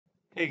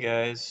Hey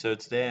guys, so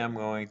today I'm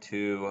going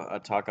to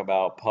talk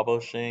about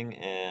publishing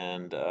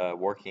and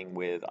working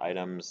with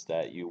items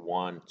that you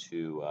want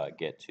to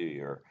get to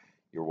your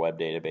web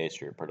database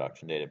or your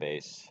production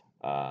database.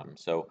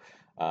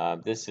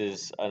 This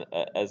is,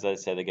 as I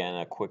said again,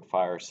 a quick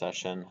fire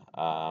session.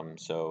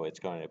 So it's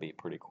going to be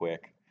pretty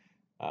quick.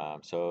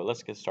 So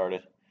let's get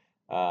started.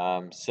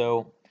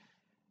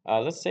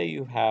 Let's say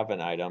you have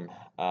an item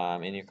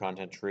in your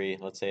content tree.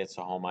 Let's say it's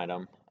a home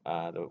item,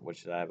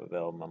 which I have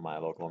available in my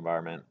local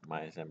environment,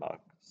 my sandbox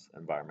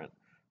environment.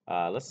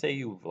 Let's say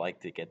you'd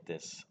like to get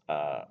this,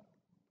 uh,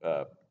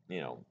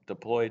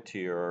 deployed to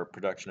your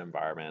production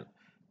environment.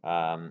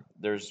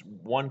 There's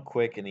one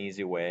quick and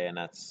easy way, and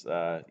that's,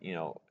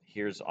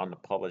 here's on the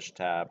Publish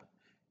tab.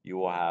 You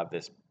will have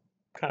this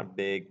kind of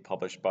big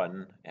Publish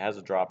button. It has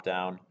a drop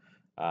down.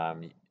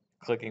 Um,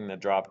 Clicking the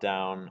drop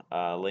down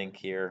link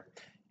here,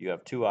 you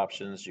have two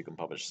options. You can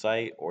publish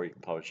site or you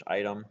can publish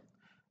item.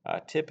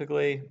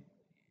 Typically,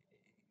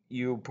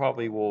 you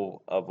probably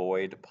will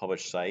avoid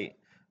publish site.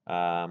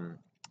 Um,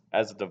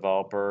 as a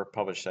developer,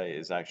 publish site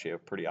is actually a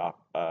pretty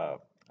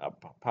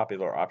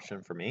popular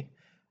option for me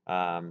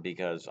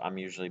because I'm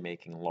usually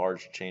making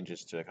large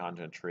changes to the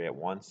content tree at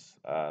once.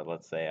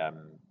 Let's say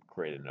I'm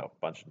creating a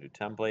bunch of new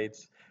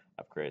templates,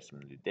 I've created some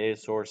new data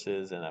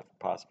sources, and I've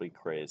possibly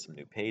created some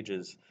new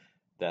pages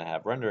that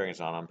have renderings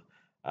on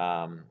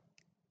them.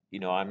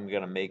 I'm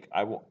gonna make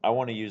I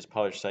want to use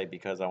publish site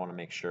because I want to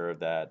make sure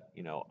that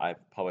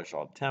I've published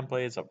all the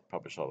templates, I've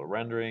published all the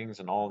renderings,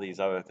 and all these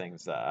other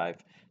things that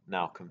I've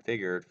now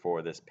configured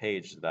for this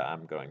page that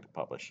I'm going to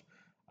publish.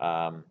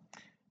 Um,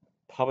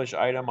 Publish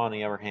item, on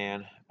the other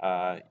hand,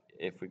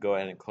 if we go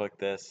ahead and click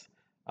this,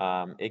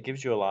 it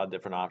gives you a lot of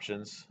different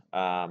options.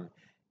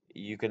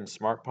 You can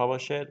smart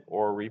publish it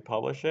or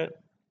republish it.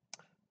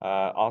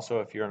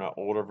 Also, if you're in an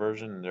older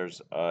version,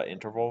 there's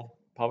interval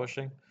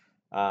publishing.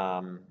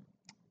 Um,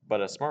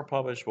 but a smart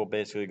publish will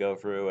basically go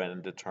through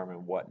and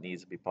determine what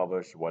needs to be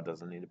published, what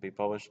doesn't need to be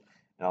published.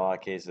 In a lot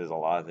of cases, a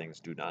lot of things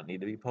do not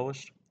need to be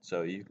published.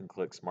 So you can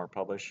click smart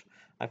publish.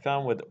 I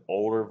found with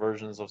older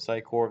versions of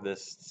Sitecore,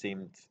 this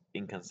seemed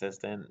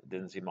inconsistent,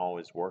 didn't seem to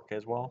always work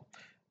as well.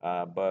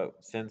 But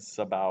since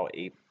about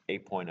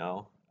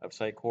 8.0 of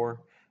Sitecore,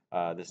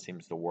 this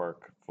seems to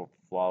work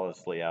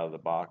flawlessly out of the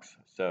box.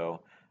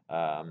 So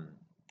um,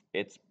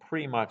 it's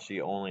pretty much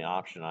the only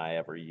option I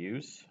ever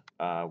use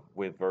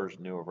with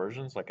newer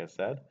versions, like I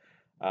said.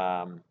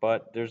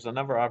 But there's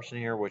another option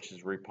here, which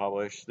is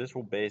republish. This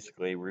will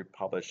basically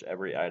republish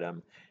every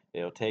item.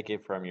 It'll take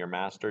it from your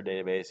master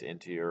database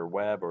into your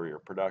web or your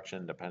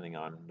production, depending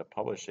on the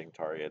publishing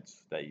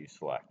targets that you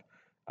select,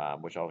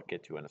 which I'll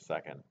get to in a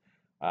second.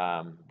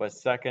 But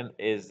second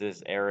is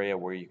this area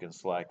where you can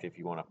select if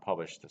you want to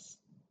publish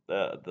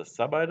the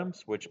sub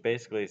items, which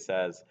basically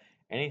says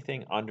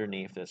anything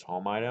underneath this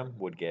home item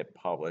would get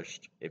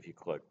published if you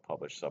click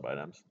publish sub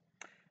items.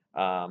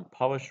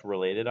 Publish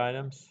related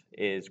items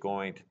is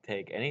going to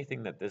take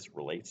anything that this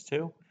relates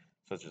to,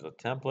 such as a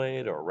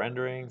template or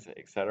renderings,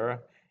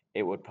 etc.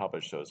 It would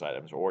publish those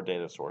items or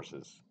data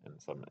sources in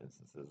some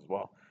instances as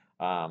well.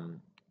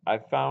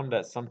 I've found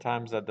that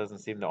sometimes that doesn't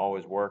seem to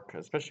always work,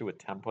 especially with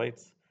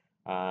templates.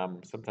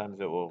 Sometimes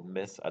it will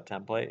miss a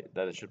template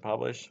that it should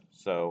publish.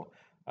 So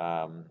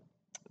um,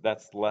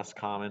 that's less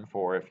common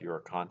for if you're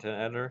a content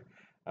editor.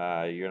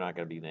 You're not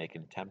going to be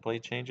making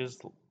template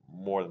changes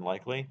more than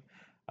likely.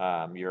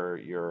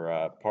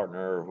 Your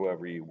partner or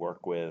whoever you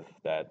work with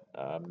that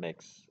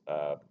makes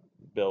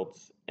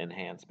builds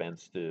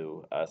enhancements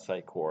to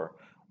Sitecore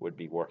would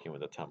be working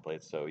with a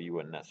template, so you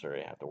wouldn't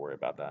necessarily have to worry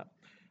about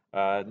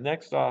that.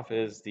 Next off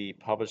is the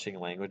publishing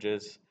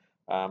languages.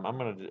 I'm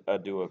going to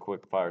do a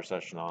quick fire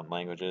session on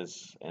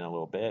languages in a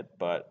little bit,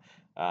 but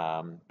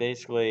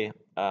basically,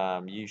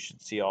 you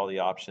should see all the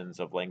options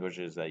of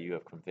languages that you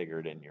have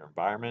configured in your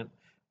environment.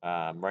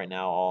 Right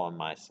now, all in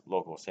my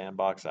local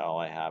sandbox, all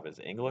I have is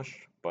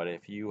English. But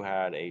if you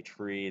had a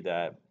tree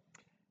that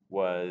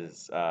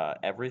was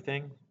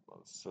everything,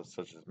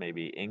 such as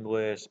maybe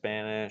English,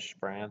 Spanish,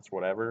 France,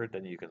 whatever,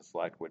 then you can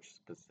select which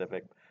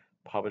specific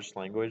published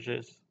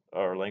languages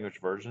or language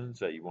versions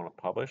that you want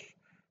to publish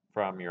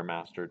from your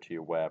master to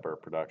your web or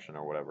production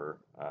or whatever,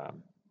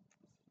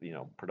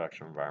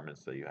 production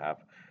environments that you have,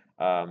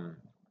 um,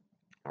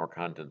 or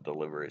content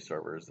delivery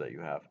servers that you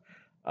have.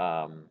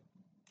 Um,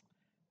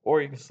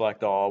 or you can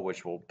select all,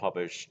 which will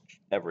publish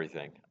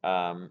everything.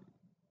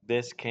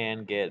 This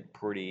can get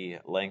pretty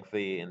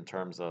lengthy in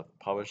terms of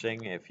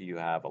publishing if you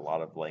have a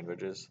lot of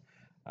languages.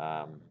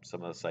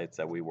 Some of the sites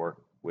that we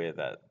work with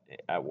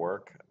at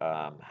work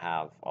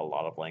have a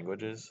lot of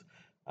languages.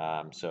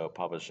 So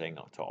publishing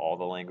to all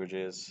the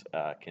languages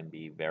can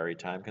be very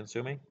time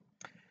consuming.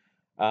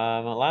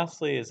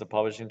 Lastly is the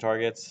publishing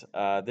targets.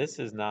 This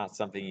is not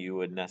something you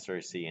would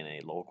necessarily see in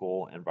a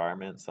local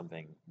environment,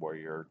 something where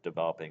you're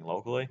developing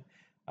locally.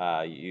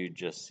 You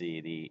just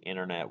see the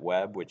internet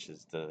web, which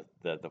is the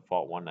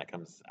default one that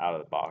comes out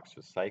of the box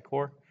with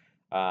Sitecore.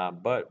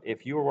 But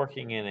if you are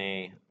working in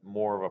a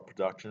more of a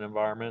production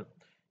environment,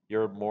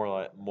 you're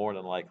more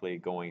than likely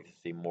going to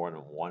see more than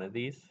one of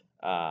these.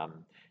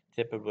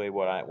 typically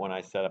when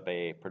I set up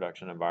a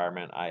production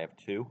environment, I have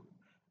two.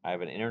 I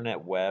have an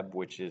internet web,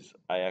 which is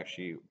I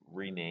actually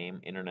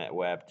rename internet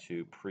web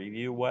to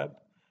preview web.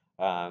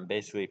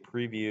 Basically,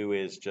 preview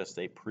is just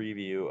a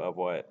preview of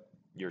what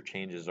your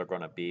changes are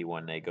going to be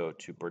when they go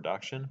to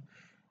production.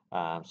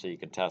 So you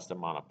can test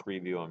them on a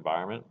preview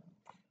environment.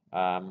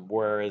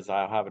 Whereas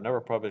I'll have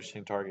another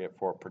publishing target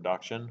for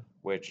production,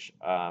 which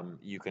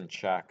you can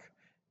check.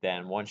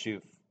 Then once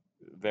you've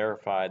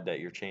verified that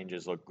your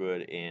changes look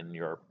good in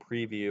your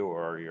preview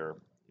or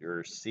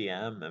your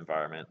CM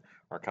environment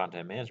or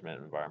content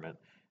management environment,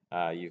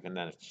 you can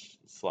then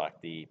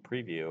select the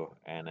preview,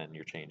 and then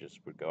your changes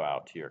would go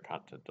out to your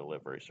content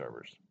delivery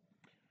servers.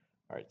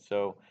 All right,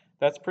 so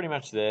that's pretty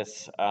much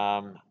this.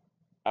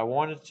 I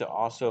wanted to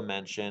also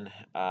mention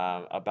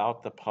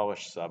about the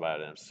published sub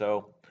items.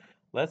 So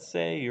let's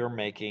say you're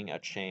making a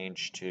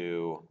change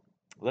to,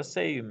 let's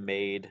say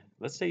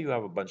you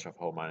have a bunch of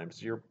home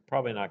items. You're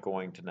probably not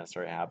going to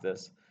necessarily have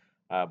this,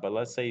 but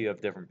let's say you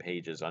have different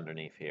pages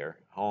underneath here.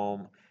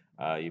 Home,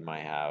 you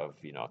might have,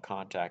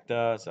 contact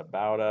us,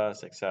 about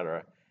us,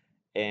 etc.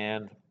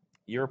 And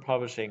you're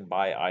publishing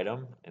by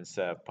item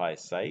instead of by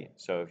site.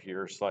 So if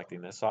you're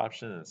selecting this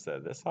option instead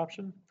of this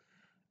option,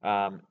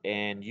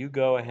 and you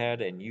go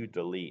ahead and you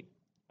delete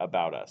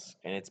about us,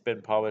 and it's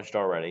been published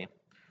already,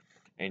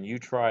 and you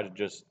try to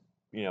just,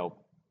 you know,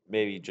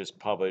 maybe just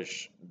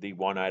publish the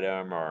one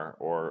item,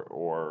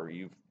 or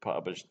you've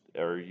published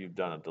or you've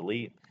done a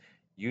delete,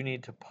 you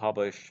need to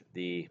publish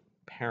the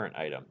parent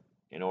item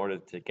in order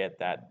to get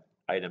that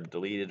item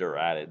deleted or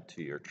added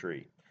to your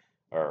tree,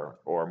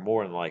 or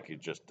more than likely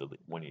just delete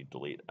when you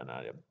delete an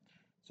item.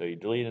 So you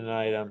delete an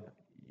item,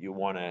 you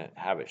want to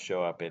have it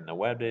show up in the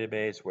web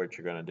database. What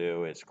you're going to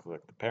do is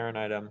click the parent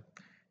item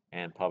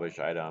and publish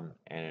item,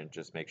 and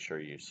just make sure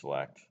you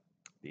select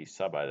the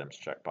sub items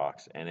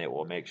checkbox, and it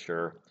will make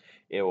sure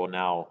it will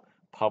now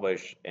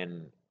publish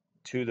and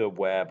to the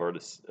web or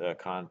the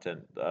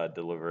content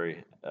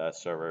delivery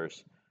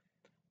servers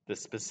the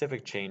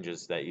specific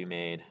changes that you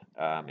made.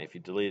 If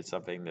you deleted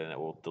something, then it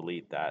will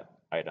delete that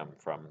item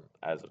from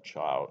as a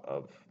child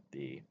of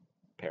the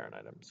parent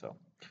item. So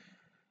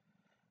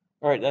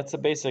all right, that's the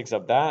basics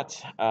of that.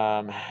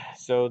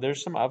 So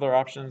there's some other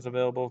options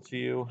available to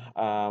you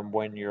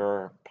when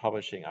you're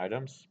publishing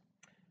items.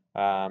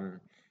 Um,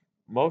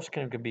 Most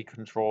can be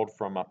controlled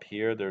from up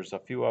here. There's a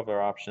few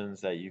other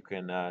options that you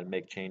can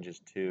make changes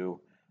to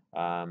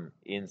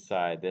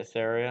inside this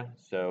area.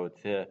 So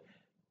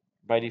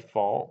by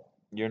default,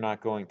 you're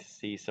not going to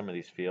see some of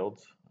these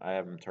fields. I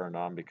have them turned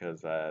on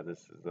because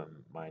this is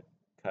my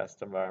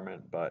test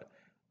environment, but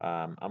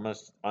I'm going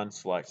to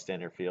unselect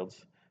standard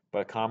fields.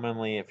 But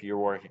commonly, if you're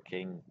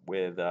working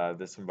with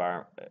this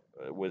environment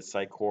with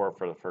Sitecore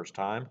for the first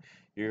time,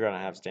 you're going to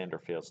have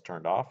standard fields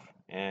turned off,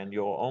 and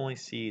you'll only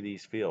see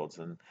these fields.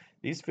 And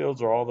these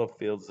fields are all the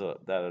fields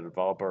that a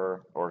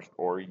developer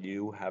or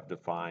you have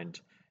defined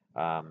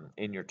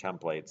in your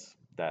templates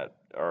that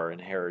are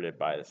inherited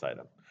by this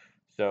item.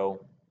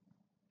 So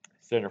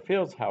standard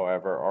fields,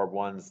 however, are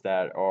ones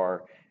that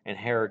are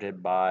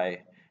inherited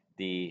by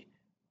the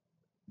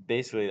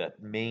basically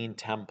that main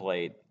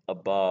template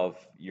above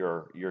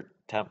your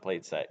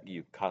templates that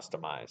you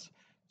customize.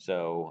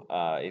 So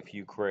if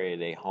you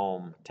create a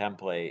home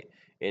template,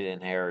 it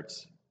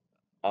inherits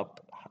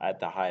up at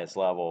the highest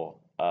level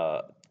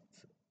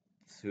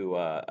to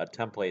a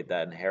template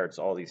that inherits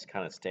all these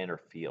kind of standard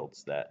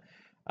fields that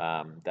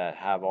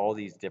have all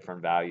these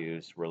different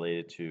values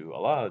related to a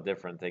lot of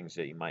different things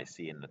that you might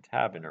see in the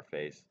tab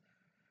interface,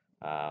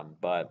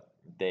 but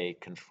they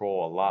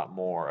control a lot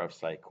more of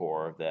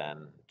Sitecore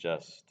than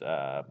just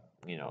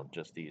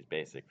just these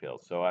basic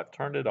fields. So I've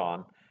turned it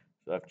on.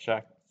 So I've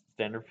checked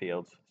standard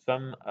fields.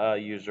 Some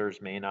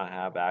users may not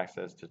have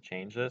access to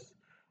change this.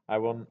 I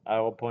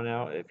will point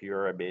out, if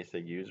you're a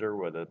basic user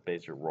with a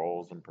basic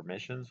roles and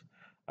permissions,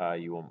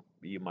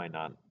 you might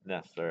not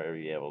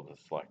necessarily be able to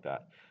select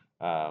that.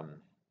 Um,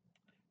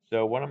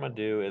 so what I'm going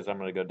to do is I'm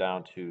going to go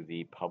down to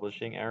the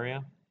publishing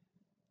area.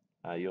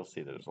 You'll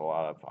see there's a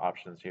lot of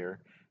options here,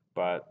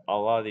 but a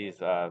lot of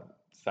these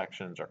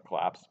sections are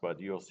collapsed,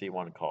 but you'll see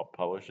one called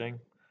publishing.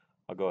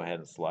 I'll go ahead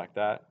and select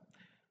that.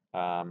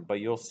 But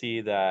you'll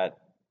see that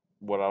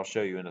what I'll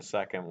show you in a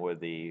second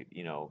with the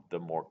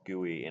more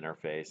GUI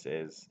interface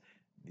is,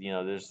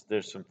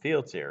 there's some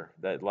fields here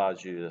that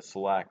allows you to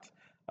select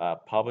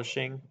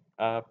publishing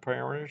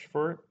parameters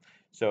for it.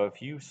 So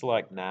if you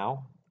select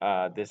now,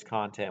 this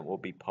content will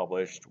be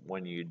published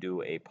when you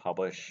do a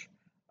publish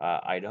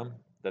item.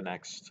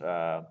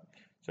 So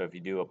if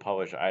you do a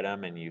publish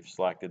item and you've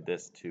selected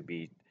this to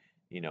be,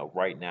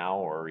 right now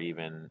or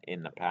even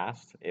in the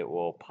past, it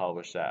will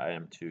publish that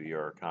item to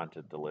your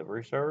content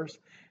delivery servers.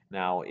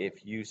 Now,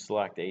 if you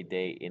select a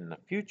date in the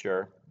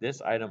future,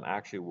 this item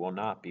actually will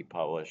not be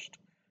published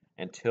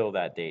until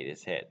that date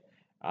is hit.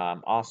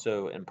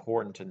 Also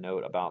important to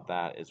note about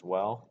that as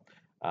well.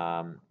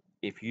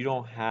 If you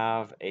don't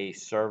have a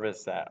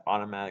service that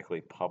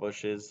automatically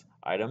publishes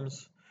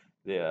items,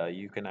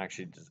 you can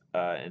actually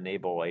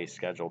enable a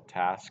scheduled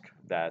task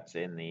that's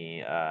in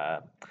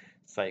the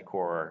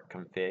Sitecore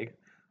config,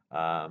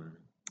 um,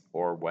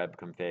 or web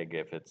config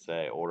if it's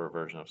a older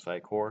version of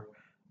Sitecore,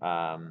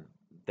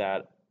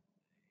 that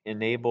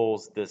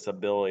enables this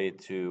ability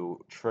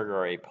to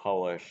trigger a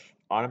publish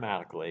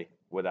automatically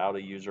without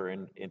a user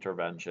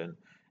intervention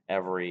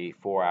every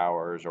 4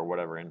 hours or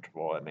whatever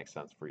interval that makes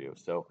sense for you.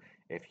 So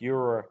if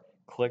you're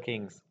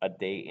clicking a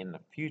date in the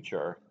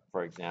future,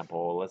 for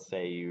example, let's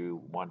say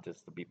you want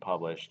this to be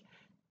published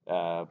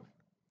uh,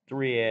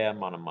 3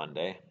 a.m. on a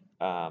Monday.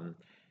 Um,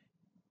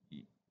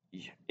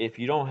 if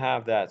you don't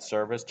have that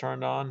service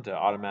turned on to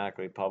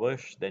automatically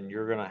publish, then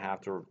you're going to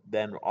have to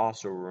then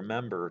also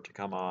remember to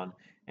come on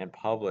and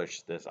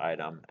publish this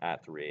item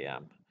at 3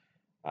 a.m.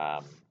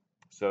 Um,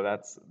 so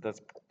that's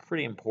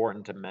pretty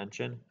important to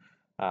mention.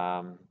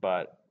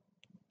 But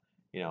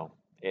you know,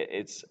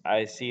 it's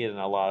I see it in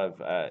a lot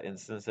of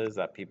instances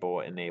that people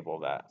enable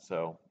that.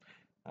 So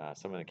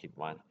something to keep in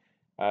mind.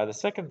 The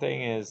second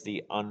thing is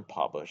the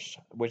unpublished,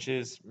 which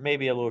is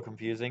maybe a little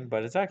confusing,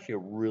 but it's actually a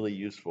really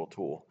useful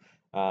tool.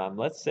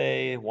 Let's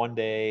say one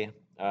day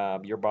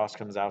your boss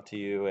comes out to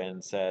you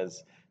and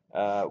says,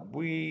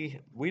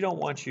 "We don't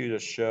want you to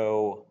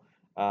show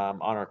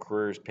on our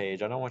careers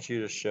page. I don't want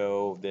you to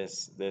show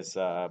this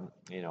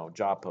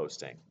job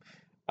posting."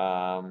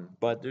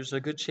 But there's a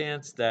good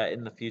chance that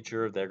in the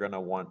future they're going to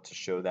want to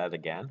show that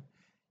again.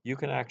 You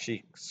can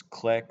actually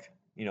click,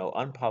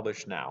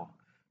 unpublish now.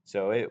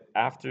 So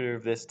after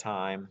this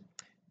time,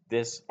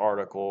 this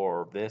article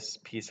or this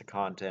piece of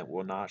content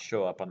will not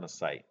show up on the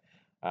site,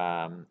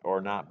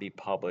 or not be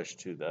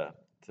published to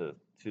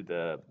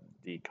the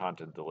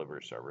content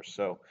delivery server.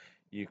 So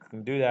you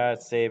can do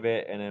that, save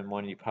it, and then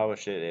when you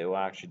publish it, it will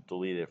actually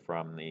delete it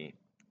from the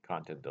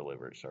content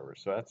delivery server.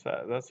 So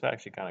that's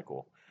actually kind of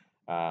cool.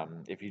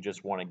 If you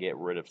just want to get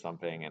rid of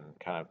something and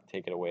kind of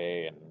take it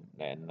away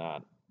and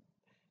not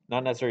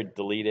necessarily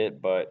delete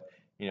it, but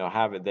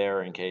have it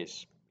there in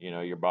case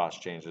your boss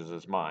changes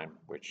his mind,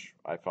 which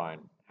I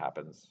find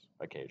happens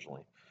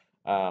occasionally.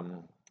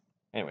 Um,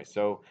 Anyway,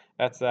 so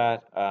that's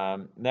that.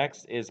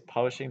 Next is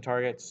publishing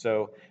targets.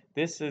 So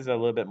this is a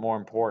little bit more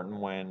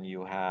important when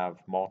you have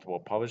multiple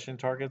publishing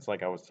targets.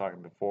 Like I was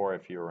talking before,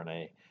 if you're in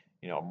a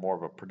more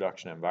of a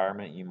production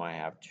environment, you might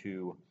have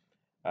two.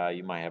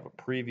 You might have a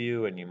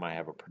preview and you might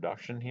have a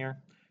production here.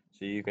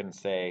 So you can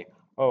say,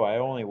 oh, I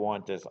only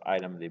want this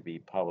item to be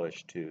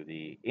published to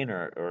the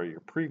inner or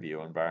your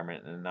preview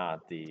environment and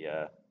not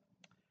the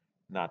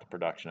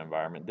production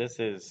environment. This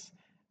is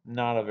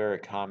not a very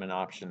common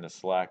option to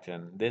select,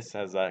 and this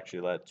has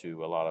actually led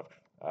to a lot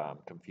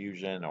of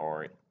confusion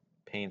or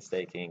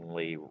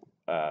painstakingly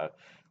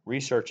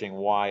researching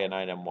why an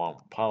item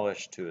won't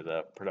publish to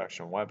the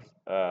production web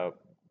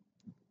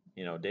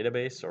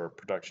database or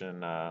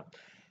production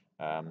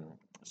um,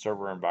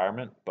 server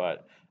environment.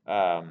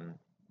 Um,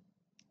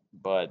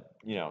 but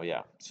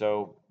yeah.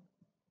 So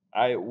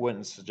I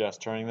wouldn't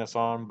suggest turning this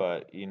on,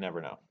 but you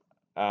never know.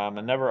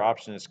 A never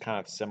option is kind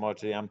of similar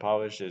to the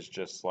unpublished, is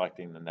just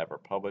selecting the never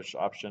publish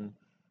option.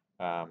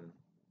 Um,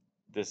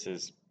 this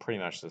is pretty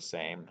much the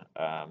same.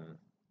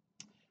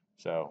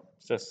 So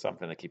it's just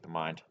something to keep in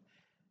mind.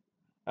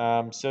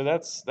 So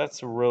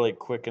that's really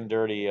quick and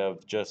dirty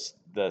of just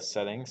the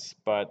settings,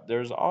 but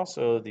there's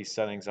also these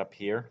settings up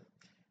here.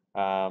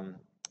 Um,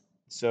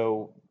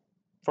 so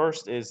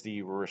first is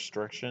the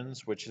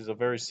restrictions, which is a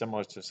very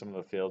similar to some of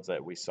the fields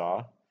that we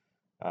saw.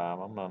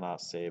 I'm gonna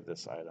not save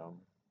this item.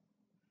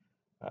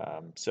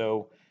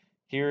 So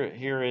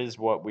here is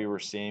what we were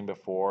seeing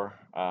before.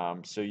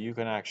 So you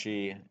can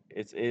actually,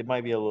 it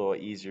might be a little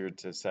easier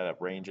to set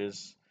up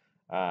ranges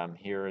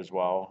here as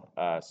well.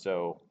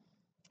 So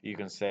you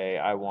can say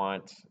I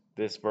want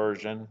this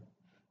version.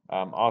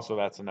 Also,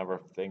 that's another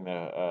thing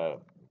to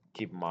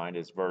keep in mind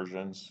is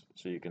versions.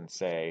 So you can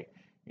say,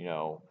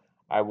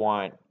 I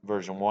want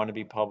version 1 to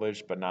be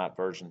published, but not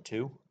version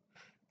 2.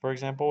 For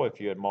example,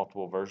 if you had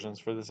multiple versions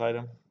for this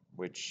item,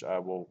 which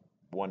will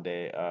one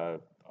day,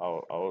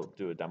 I'll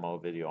do a demo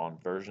video on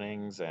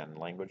versionings and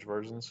language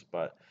versions.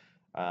 But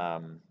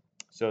um,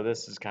 so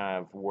this is kind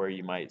of where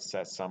you might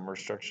set some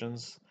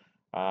restrictions.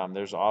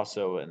 There's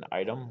also an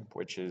item,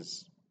 which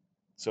is,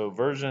 so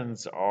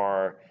versions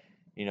are,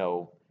 you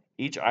know,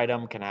 each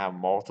item can have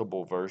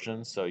multiple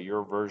versions. So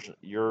your version,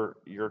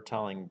 you're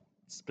telling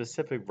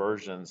specific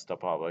versions to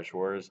publish,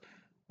 whereas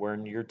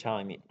when you're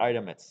telling the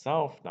item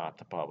itself not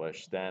to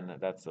publish, then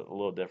that's a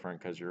little different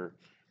because you're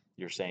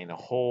saying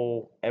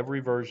every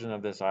version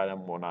of this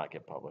item will not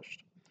get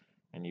published,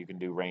 and you can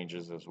do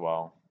ranges as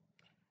well,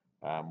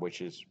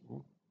 which is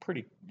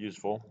pretty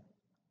useful.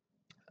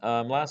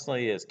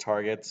 Lastly is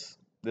targets.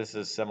 This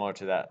is similar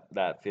to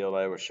that field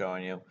I was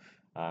showing you.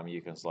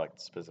 You can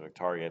select specific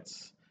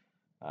targets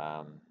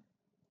um,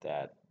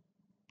 that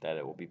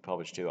it will be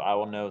published to. I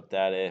will note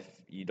that if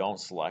you don't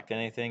select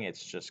anything,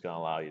 it's just going to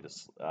allow you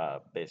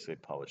to basically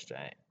publish to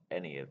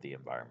any of the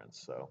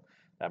environments. So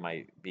that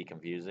might be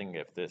confusing.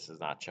 If this is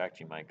not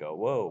checked, you might go,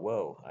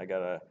 whoa, I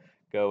gotta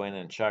go in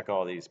and check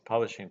all these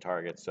publishing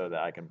targets so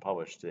that I can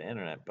publish to the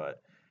internet.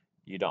 But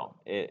you don't.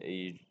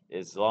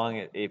 As long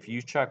as if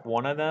you check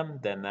one of them,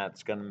 then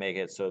that's going to make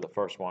it so the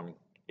first one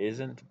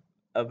isn't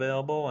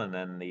available, and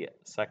then the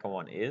second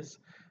one is.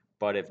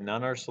 But if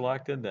none are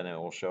selected, then it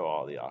will show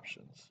all the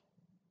options.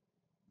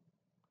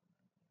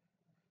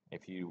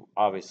 If you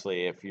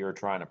obviously, if you're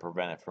trying to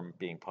prevent it from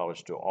being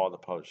published to all the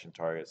publishing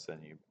targets,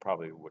 then you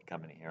probably would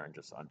come in here and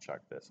just uncheck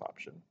this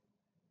option.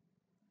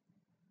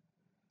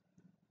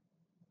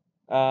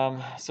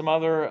 Some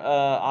other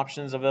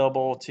options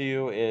available to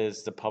you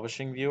is the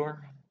publishing viewer.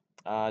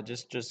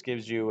 Just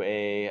gives you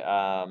a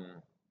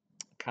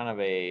kind of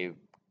a,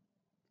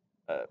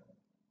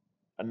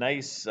 a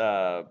nice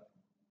kind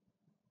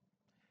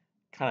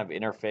of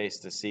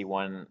interface to see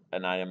when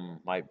an item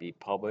might be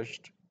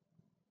published.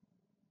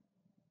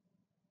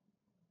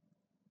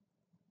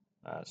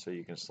 So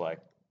you can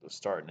select the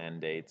start and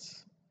end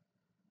dates.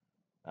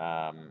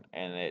 And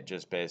it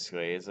just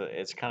basically is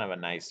it's kind of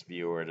a nice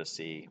viewer to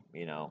see,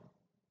 you know,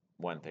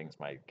 when things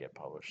might get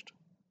published.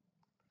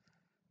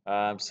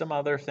 Some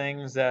other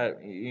things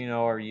that, you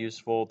know, are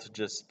useful to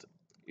just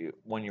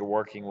when you're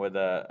working with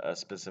a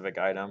specific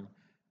item,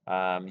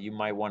 you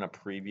might want to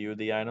preview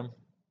the item.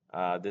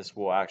 This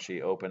will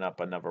actually open up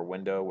another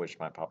window, which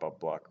my pop-up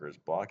blocker is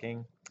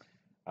blocking.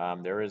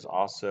 There is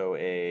also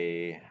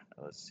a,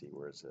 let's see,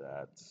 where is it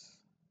at?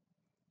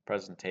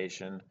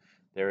 Presentation.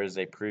 There is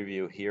a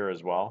preview here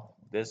as well.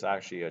 This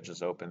actually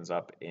just opens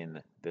up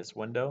in this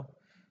window,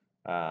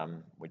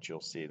 which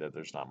you'll see that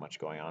there's not much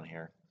going on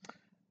here.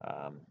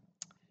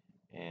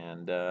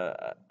 And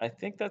I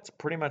think that's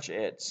pretty much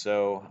it.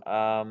 So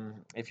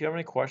if you have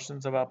any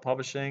questions about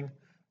publishing,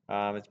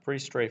 it's pretty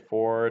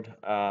straightforward.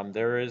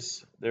 There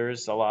is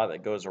a lot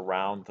that goes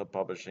around the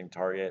publishing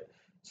target,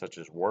 such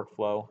as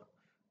workflow,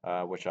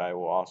 which I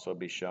will also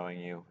be showing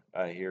you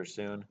here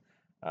soon.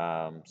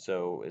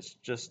 So it's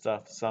just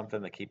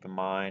something to keep in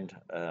mind.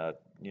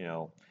 You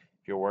know,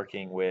 if you're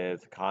working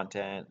with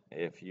content,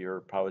 if you're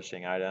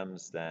publishing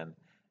items, then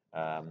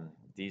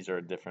these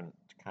are different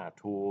kind of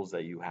tools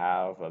that you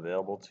have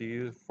available to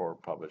you for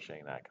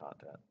publishing that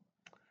content.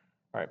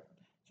 All right.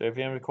 So if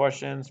you have any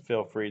questions,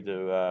 feel free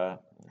to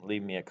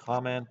leave me a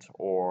comment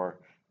or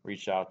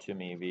reach out to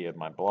me via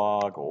my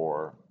blog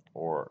or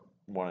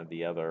one of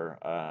the other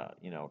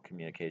you know,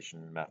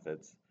 communication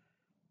methods.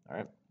 All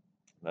right.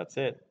 That's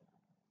it.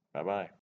 Bye bye.